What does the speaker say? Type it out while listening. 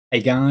Hey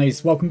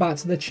guys, welcome back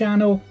to the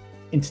channel.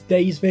 In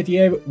today's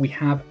video, we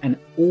have an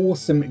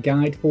awesome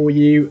guide for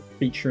you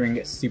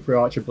featuring Super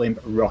Archer Blimp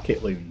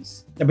Rocket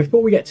Loons. Now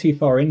before we get too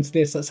far into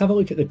this, let's have a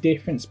look at the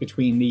difference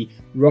between the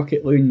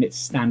Rocket Loon and its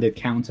standard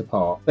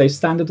counterpart. So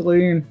standard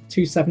Loon,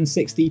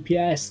 276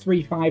 DPS,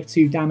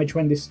 352 damage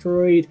when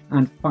destroyed,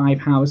 and 5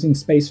 housing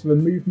space for a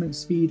movement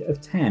speed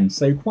of 10.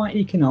 So quite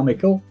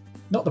economical.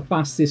 Not the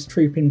fastest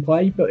troop in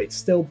play, but it's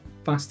still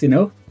fast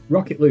enough.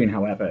 Rocket Loon,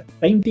 however,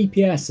 same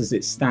DPS as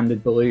its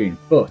standard balloon,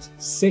 but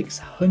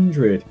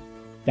 600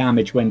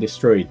 damage when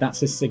destroyed.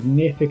 That's a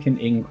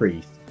significant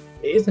increase.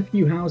 It is a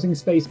few housing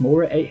space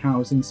more at 8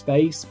 housing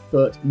space,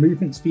 but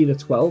movement speed of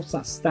 12, so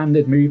that's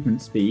standard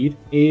movement speed,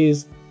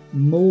 is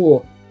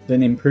more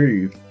than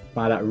improved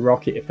by that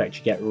rocket effect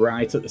you get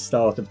right at the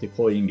start of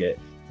deploying it.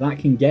 That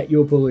can get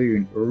your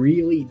balloon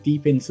really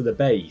deep into the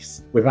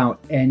base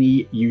without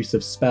any use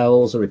of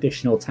spells or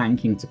additional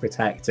tanking to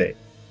protect it.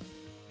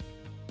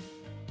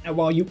 Now,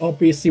 while you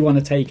obviously want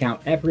to take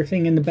out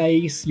everything in the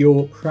base,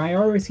 your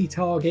priority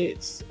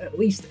targets, at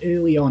least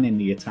early on in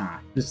the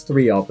attack, there's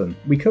 3 of them.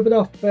 We covered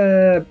off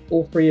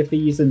all 3 of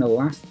these in the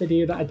last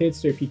video that I did,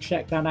 so if you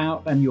check that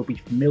out, then you'll be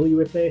familiar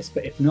with this.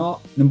 But if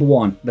not, number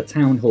 1, the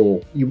Town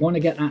Hall. You want to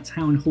get that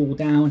Town Hall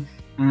down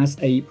as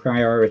a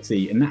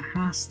priority, and that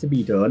has to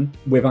be done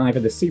with either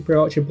the Super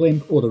Archer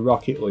Blimp or the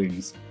Rocket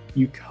Loons.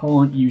 You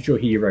can't use your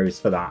heroes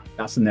for that.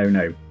 That's a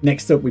no-no.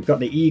 Next up, we've got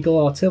the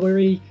Eagle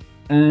Artillery.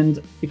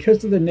 And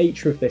because of the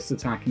nature of this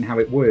attack and how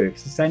it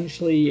works,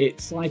 essentially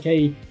it's like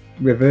a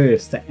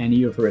reverse to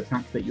any other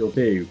attack that you'll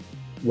do,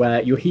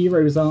 where your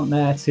heroes aren't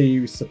there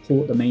to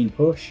support the main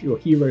push, your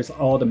heroes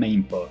are the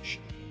main push.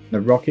 The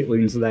Rocket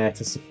Loons are there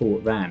to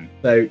support them.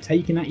 So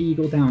taking that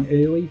Eagle down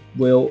early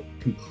will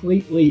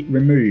completely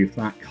remove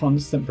that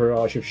constant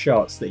barrage of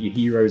shots that your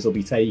heroes will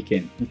be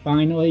taking. And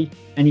finally,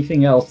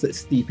 anything else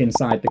that's deep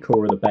inside the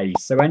core of the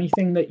base. So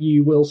anything that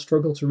you will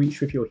struggle to reach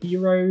with your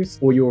heroes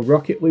or your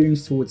Rocket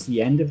Loons towards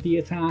the end of the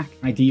attack,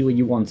 ideally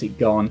you want it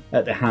gone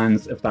at the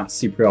hands of that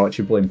Super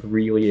Archer Blimp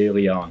really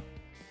early on.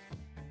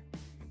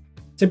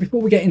 So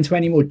before we get into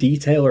any more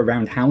detail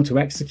around how to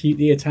execute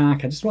the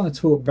attack, I just want to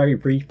talk very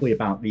briefly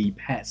about the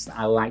pets that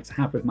I like to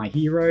have with my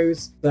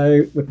heroes.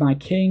 So with my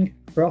King,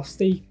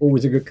 Frosty,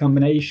 always a good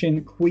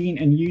combination. Queen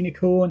and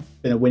Unicorn,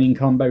 been a winning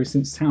combo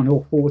since Town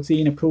Hall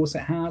 14, of course it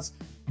has.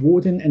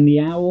 Warden and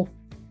the Owl.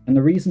 And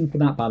the reason for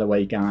that, by the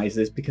way, guys,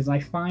 is because I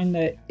find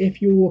that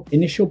if your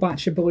initial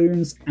batch of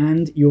balloons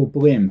and your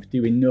blimp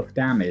do enough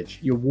damage,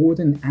 your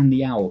Warden and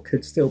the Owl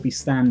could still be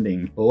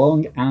standing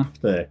long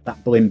after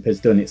that blimp has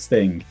done its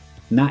thing.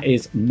 And that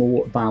is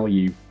more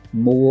value,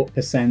 more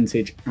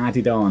percentage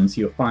added on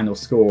to your final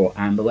score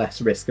and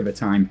less risk of a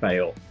time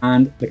fail.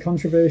 And the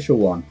controversial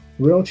one,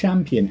 Royal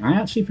Champion. I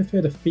actually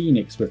prefer the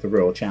Phoenix with the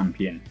Royal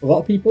Champion. A lot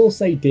of people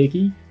say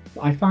Diggy,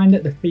 but I find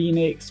that the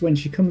Phoenix, when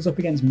she comes up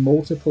against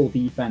multiple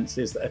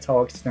defenses that are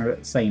targeting her at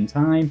the same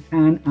time,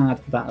 can add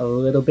that a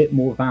little bit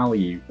more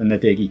value than the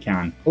Diggy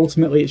can.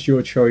 Ultimately, it's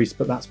your choice,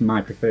 but that's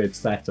my preferred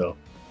setup.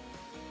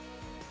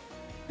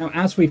 Now,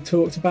 as we've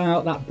talked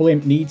about, that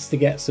blimp needs to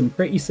get some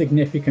pretty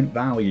significant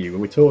value.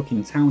 We're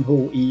talking Town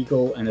Hall,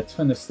 Eagle, and a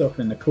ton of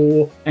stuff in the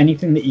core.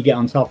 Anything that you get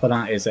on top of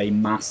that is a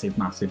massive,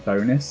 massive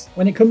bonus.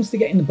 When it comes to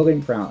getting the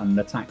blimp out and an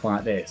attack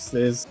like this,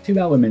 there's 2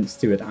 elements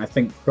to it that I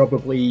think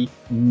probably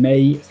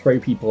may throw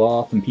people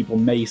off and people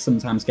may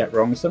sometimes get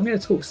wrong. So I'm going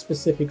to talk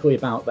specifically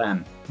about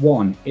them.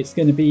 1, it's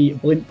going to be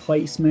blimp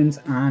placement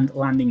and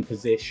landing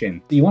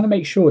position. So you want to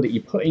make sure that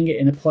you're putting it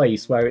in a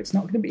place where it's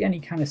not going to be any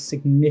kind of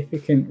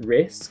significant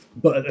risk,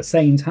 but at the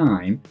same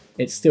time,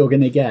 it's still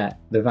going to get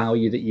the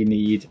value that you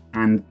need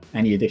and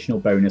any additional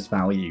bonus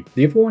value.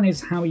 The other one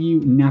is how you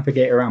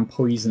navigate around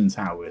poison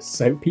towers.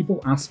 So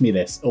people ask me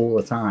this all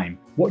the time.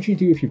 What do you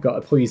do if you've got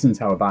a poison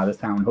tower by the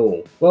Town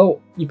Hall? Well,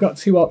 you've got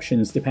 2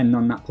 options depending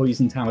on that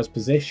poison tower's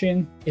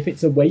position. If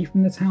it's away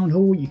from the Town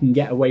Hall, you can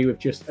get away with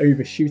just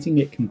overshooting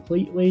it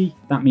completely.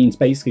 That means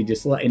basically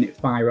just letting it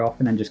fire off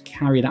and then just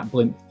carry that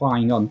blimp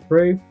flying on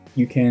through.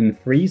 You can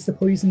freeze the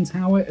poison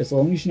tower as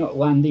long as you're not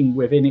landing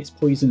within its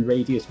poison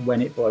radius when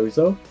it blows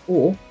up.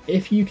 Or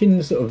if you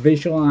can sort of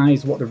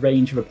visualize what the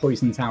range of a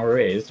poison tower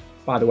is,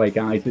 by the way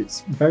guys,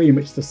 it's very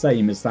much the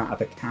same as that of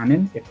a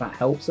cannon, if that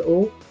helps at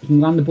all. You can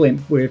land the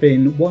blimp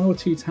within 1 or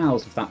 2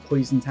 towers of that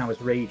poison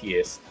tower's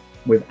radius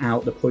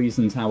without the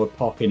poison tower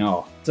popping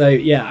off. So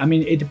yeah, I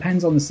mean, it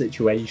depends on the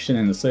situation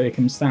and the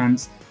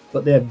circumstance,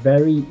 but they're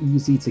very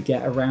easy to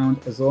get around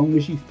as long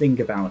as you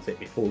think about it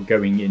before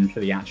going in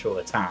for the actual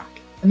attack.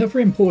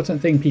 Another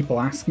important thing people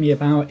ask me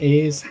about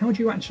is how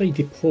do you actually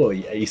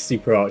deploy a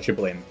Super Archer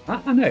Blimp?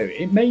 I know,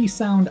 it may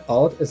sound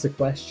odd as a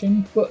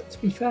question, but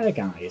to be fair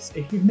guys,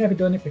 if you've never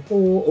done it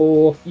before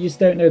or you just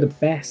don't know the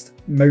best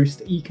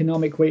most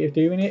economic way of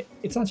doing it,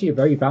 it's actually a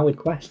very valid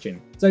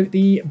question. So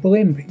the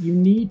Blimp, you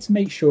need to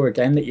make sure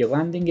again that you're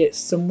landing it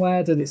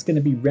somewhere that it's going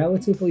to be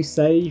relatively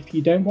safe.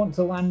 You don't want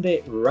to land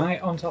it right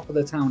on top of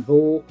the town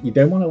hall. You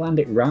don't want to land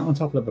it right on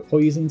top of a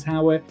poison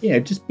tower. You know,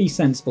 just be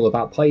sensible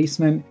about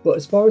placement. But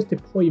as far as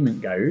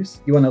deployment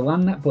goes, you want to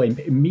land that Blimp,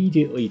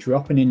 immediately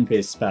drop an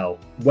Invis spell,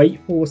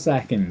 wait 4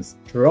 seconds,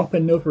 drop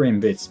another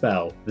Invis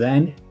spell,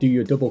 then do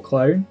your double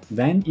clone,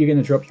 then you're going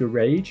to drop your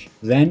rage,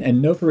 then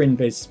another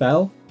Invis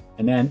spell,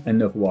 and then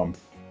another one.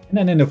 And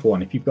then another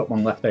one if you've got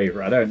one left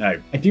over, I don't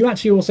know. I do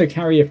actually also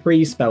carry a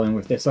free spelling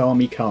with this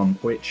army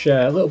comp, which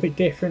a little bit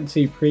different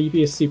to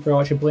previous Super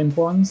Archer Blimp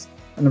ones.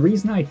 And the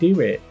reason I do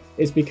it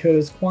is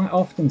because quite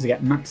often to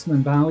get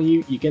maximum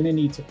value, you're going to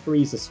need to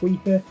freeze a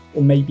sweeper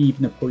or maybe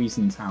even a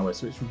poison tower,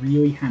 so it's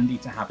really handy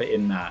to have it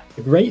in there.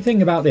 The great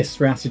thing about this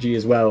strategy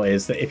as well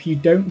is that if you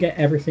don't get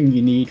everything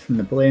you need from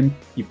the Blimp,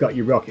 you've got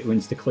your Rocket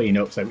Loons to clean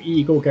up. So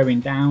Eagle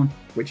going down,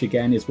 which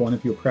again is one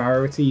of your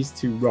priorities,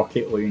 to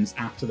Rocket Loons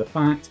after the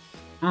fact.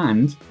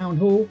 And Town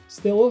Hall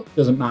still up.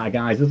 Doesn't matter,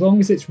 guys, as long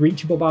as it's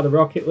reachable by the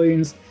Rocket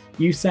Loons,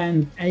 you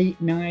send 8,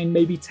 9,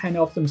 maybe 10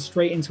 of them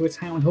straight into a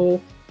Town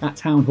Hall, that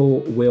Town Hall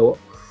will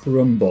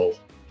crumble.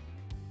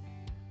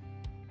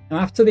 Now,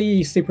 after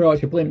the Super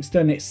Archer Blimp's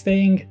done its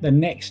thing, the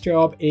next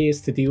job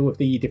is to deal with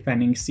the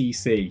defending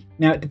CC.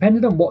 Now,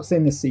 depending on what's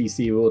in the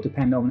CC will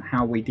depend on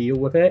how we deal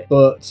with it,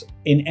 but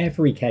in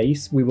every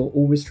case, we will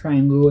always try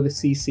and lure the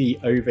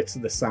CC over to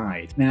the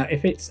side. Now,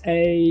 if it's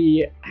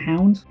a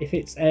Hound, if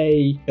it's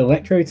a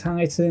Electro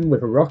Titan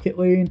with a Rocket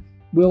Loon,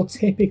 we'll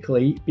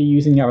typically be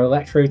using our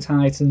Electro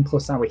Titan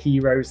plus our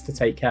heroes to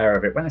take care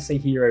of it. When I say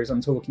heroes,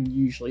 I'm talking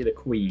usually the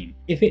Queen.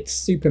 If it's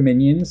super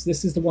minions,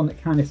 this is the one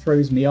that kind of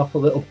throws me off a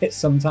little bit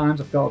sometimes,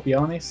 I've got to be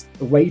honest.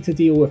 The way to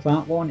deal with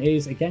that one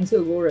is, again, to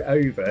lure it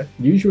over,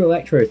 use your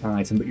Electro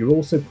Titan, but you're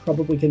also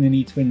probably going to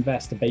need to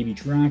invest a baby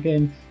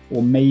dragon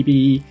or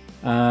maybe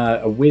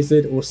a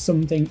wizard or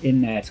something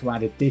in there to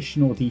add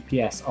additional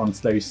DPS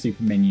onto those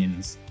super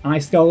minions.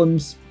 Ice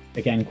Golems,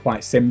 again,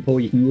 quite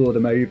simple. You can lure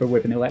them over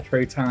with an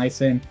Electro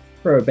Titan,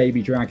 throw a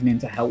baby dragon in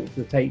to help with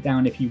the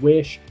takedown if you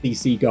wish.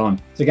 CC gone.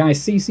 So guys,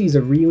 CCs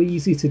are really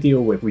easy to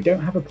deal with. We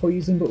don't have a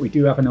poison, but we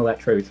do have an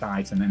Electro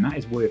Titan, and that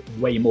is worth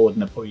way more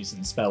than a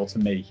poison spell to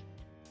me.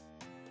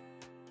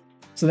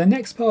 So the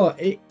next part,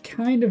 it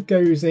kind of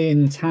goes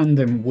in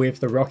tandem with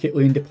the Rocket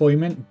Loon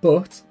deployment,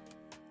 but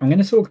I'm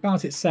going to talk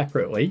about it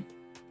separately.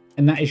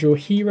 And that is your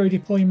hero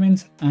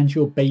deployment and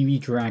your baby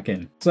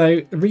dragon.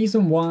 So the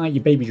reason why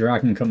your baby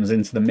dragon comes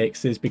into the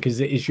mix is because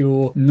it is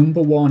your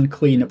 #1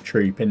 cleanup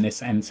troop in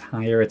this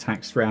entire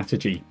attack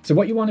strategy. So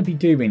what you want to be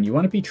doing, you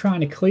want to be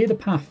trying to clear the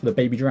path for the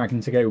baby dragon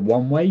to go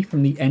one way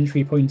from the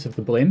entry point of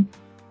the Blimp,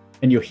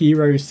 and your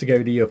heroes to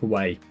go the other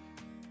way.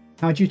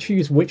 How do you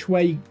choose which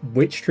way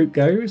which troop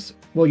goes?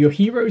 Well, your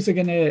heroes are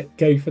going to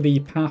go for the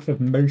path of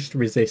most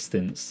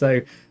resistance. So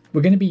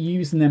we're going to be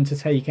using them to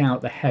take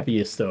out the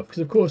heavier stuff, because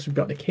of course we've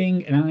got the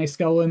King, an Ice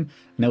Golem,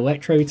 an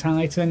Electro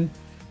Titan.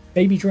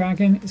 Baby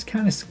Dragon is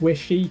kind of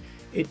squishy.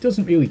 It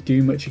doesn't really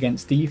do much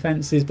against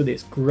defenses, but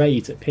it's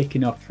great at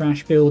picking off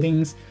trash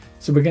buildings.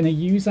 So we're going to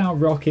use our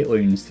Rocket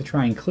Loons to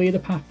try and clear the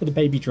path for the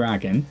Baby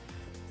Dragon,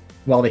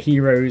 while the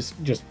heroes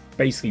just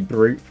basically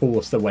brute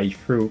force their way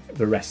through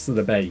the rest of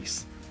the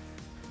base.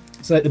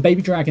 So the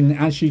Baby Dragon,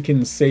 as you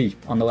can see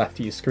on the left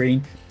of your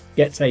screen,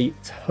 gets a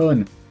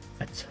ton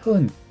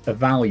of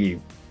value.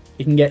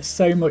 It can get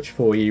so much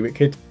for you. It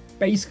could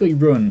basically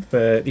run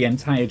for the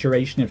entire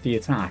duration of the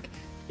attack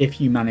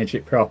if you manage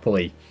it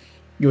properly.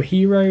 Your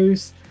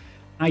heroes,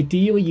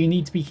 ideally you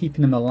need to be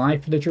keeping them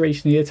alive for the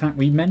duration of the attack.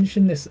 We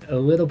mentioned this a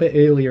little bit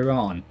earlier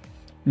on.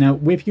 Now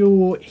with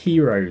your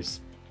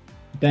heroes,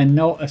 they're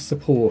not a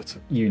support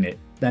unit.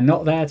 They're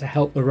not there to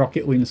help the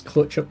Rocket Loons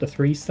clutch up the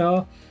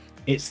 3-star.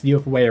 It's the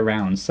other way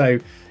around. So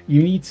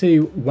you need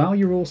to, while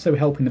you're also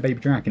helping the Baby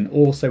Dragon,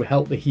 also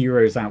help the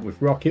heroes out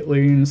with Rocket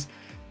Loons,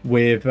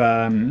 with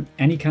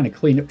any kind of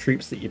cleanup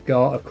troops that you've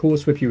got, of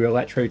course with your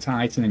Electro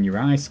Titan and your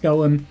Ice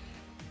Golem.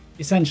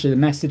 Essentially the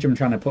message I'm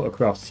trying to put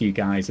across to you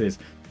guys is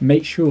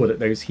make sure that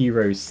those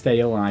heroes stay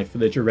alive for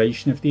the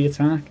duration of the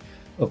attack.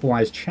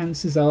 Otherwise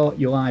chances are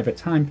you'll either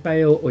time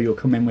fail or you'll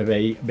come in with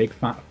a big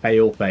fat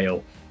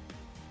fail.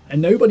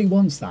 And nobody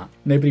wants that.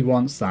 Nobody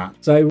wants that.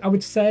 So I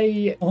would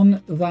say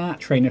on that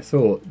train of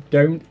thought,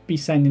 don't be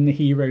sending the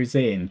heroes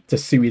in to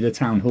suey the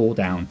town hall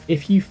down.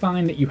 If you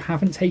find that you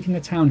haven't taken the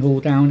town hall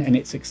down and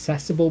it's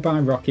accessible by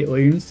Rocket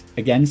Loons,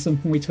 again,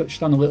 something we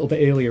touched on a little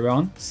bit earlier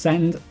on,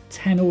 send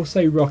 10 or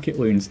so Rocket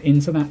Loons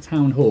into that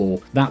town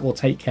hall. That will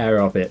take care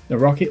of it. The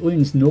Rocket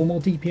Loons'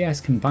 normal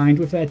DPS combined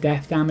with their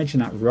death damage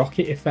and that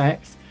rocket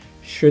effect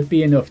should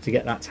be enough to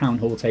get that town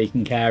hall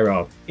taken care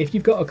of. If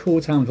you've got a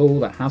core town hall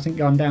that hasn't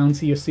gone down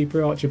to your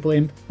Super Archer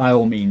Blimp, by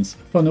all means,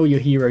 funnel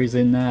your heroes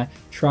in there,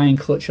 try and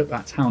clutch up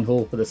that town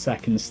hall for the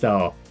 2nd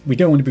star. We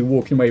don't want to be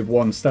walking away with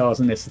 1 stars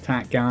in this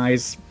attack,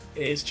 guys.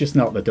 It's just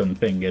not the done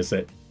thing, is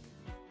it?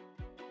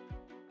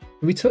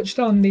 We touched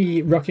on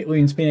the Rocket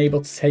Loons being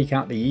able to take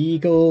out the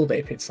Eagle,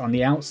 if it's on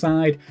the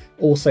outside,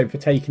 also for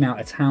taking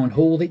out a town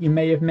hall that you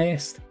may have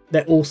missed.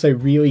 They're also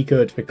really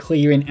good for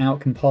clearing out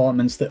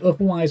compartments that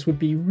otherwise would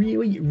be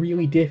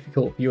really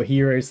difficult for your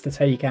heroes to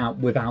take out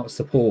without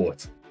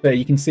support. So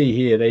you can see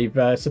here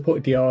they've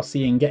supported the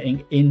RC in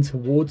getting in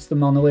towards the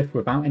monolith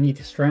without any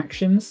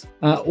distractions.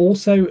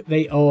 Also,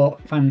 they are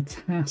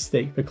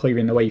fantastic for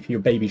clearing the way for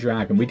your baby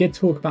dragon. We did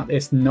talk about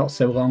this not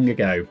so long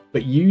ago,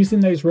 but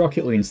using those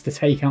rocket loons to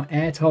take out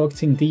air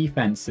targeting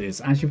defenses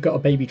as you've got a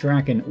baby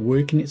dragon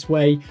working its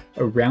way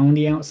around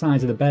the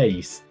outside of the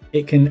base,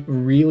 it can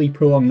really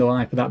prolong the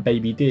life of that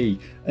baby D,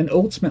 and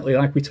ultimately,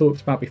 like we talked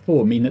about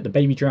before, mean that the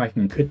baby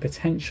dragon could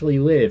potentially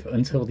live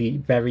until the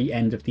very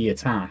end of the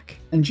attack.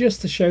 And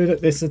just to show that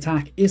this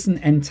attack isn't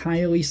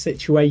entirely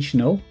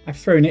situational, I've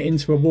thrown it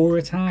into a war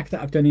attack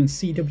that I've done in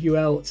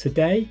CWL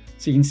today.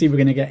 So you can see we're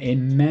going to get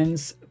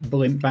immense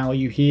blimp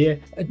value here.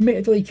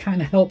 Admittedly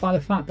kind of helped by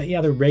the fact that he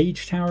had a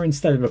rage tower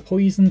instead of a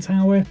poison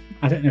tower.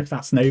 I don't know if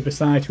that's an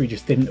oversight or he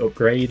just didn't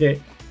upgrade it.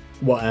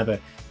 Whatever,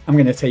 I'm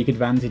going to take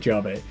advantage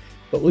of it.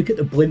 But look at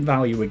the blimp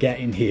value we're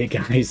getting here,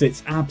 guys.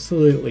 It's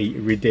absolutely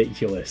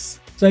ridiculous.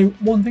 So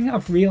one thing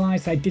I've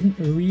realised I didn't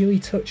really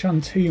touch on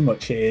too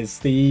much is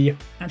the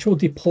actual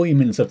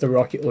deployment of the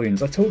rocket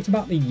loons. I talked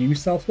about the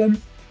use of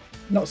them,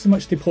 not so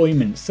much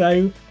deployment.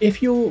 So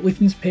if you're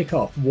looking to pick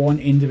off one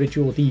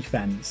individual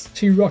defence,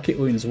 2 rocket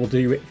loons will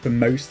do it for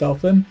most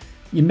of them.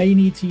 You may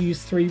need to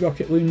use 3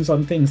 rocket loons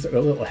on things that are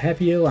a little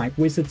heavier, like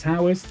wizard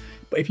towers.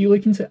 But if you're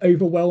looking to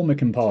overwhelm a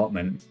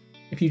compartment,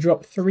 if you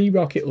drop 3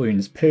 rocket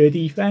loons per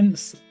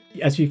defense,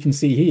 as you can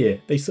see here,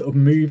 they sort of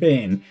move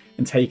in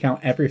and take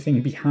out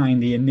everything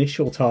behind the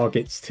initial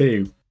targets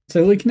too.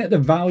 So looking at the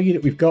value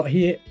that we've got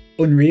here,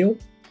 unreal.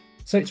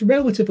 So it's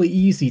relatively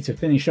easy to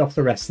finish off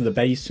the rest of the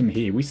base from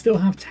here. We still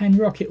have 10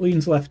 rocket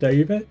loons left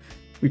over.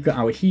 We've got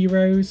our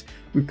heroes,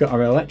 we've got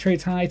our Electro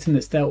Titan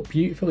that's dealt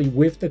beautifully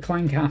with the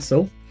Clan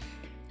Castle.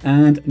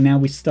 And now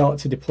we start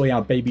to deploy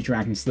our baby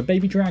dragons. So the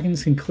baby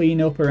dragons can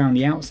clean up around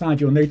the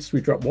outside. You'll notice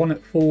we've dropped 1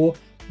 at 4,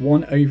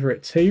 1 over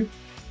at 2,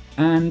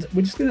 and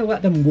we're just going to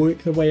let them work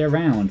their way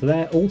around.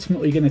 They're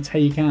ultimately going to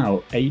take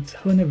out a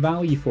ton of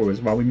value for us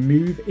while we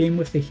move in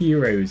with the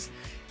heroes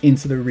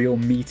into the real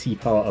meaty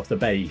part of the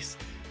base,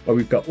 where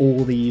we've got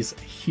all these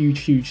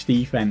huge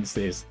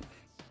defenses.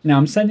 Now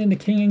I'm sending the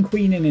King and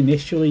Queen in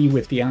initially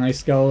with the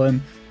Ice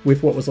Golem,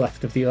 with what was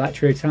left of the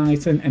Electro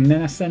Titan, and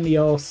then I send the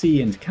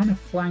RC in to kind of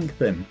flank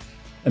them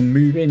and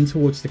move in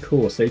towards the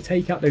core, so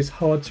take out those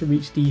hard to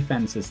reach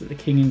defenses that the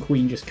King and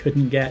Queen just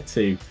couldn't get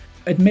to.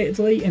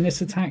 Admittedly, in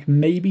this attack,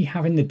 maybe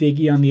having the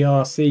Diggy on the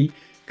RC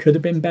could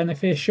have been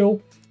beneficial.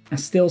 I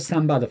still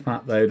stand by the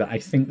fact though that I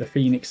think the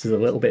Phoenix is a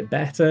little bit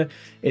better.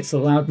 It's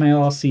allowed my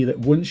RC that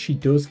once she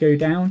does go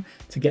down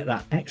to get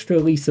that extra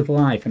lease of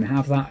life and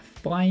have that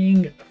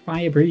flying,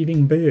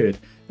 fire-breathing bird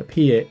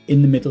appear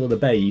in the middle of the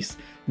base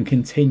and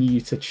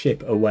continue to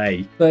chip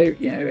away. So,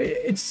 you know,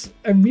 it's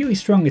a really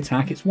strong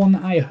attack. It's one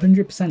that I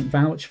 100%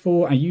 vouch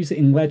for. I use it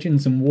in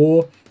Legends and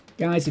War.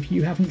 Guys, if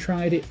you haven't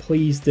tried it,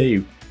 please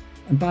do.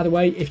 And by the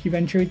way, if you've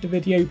enjoyed the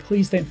video,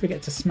 please don't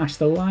forget to smash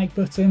the like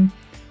button.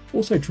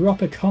 Also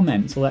drop a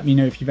comment to let me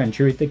know if you've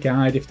enjoyed the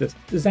guide, if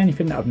there's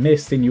anything that I've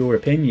missed in your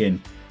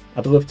opinion.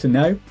 I'd love to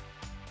know.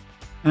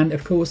 And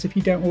of course, if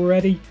you don't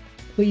already,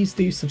 please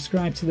do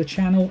subscribe to the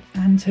channel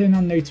and turn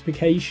on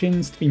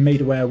notifications to be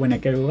made aware when I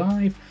go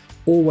live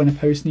or when I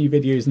post new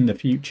videos in the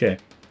future.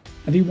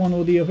 I do one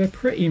or the other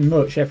pretty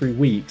much every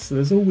week, so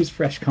there's always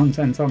fresh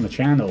content on the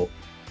channel.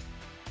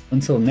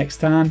 Until next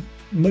time,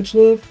 much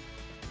love.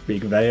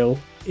 Big Veil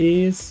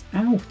is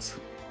out.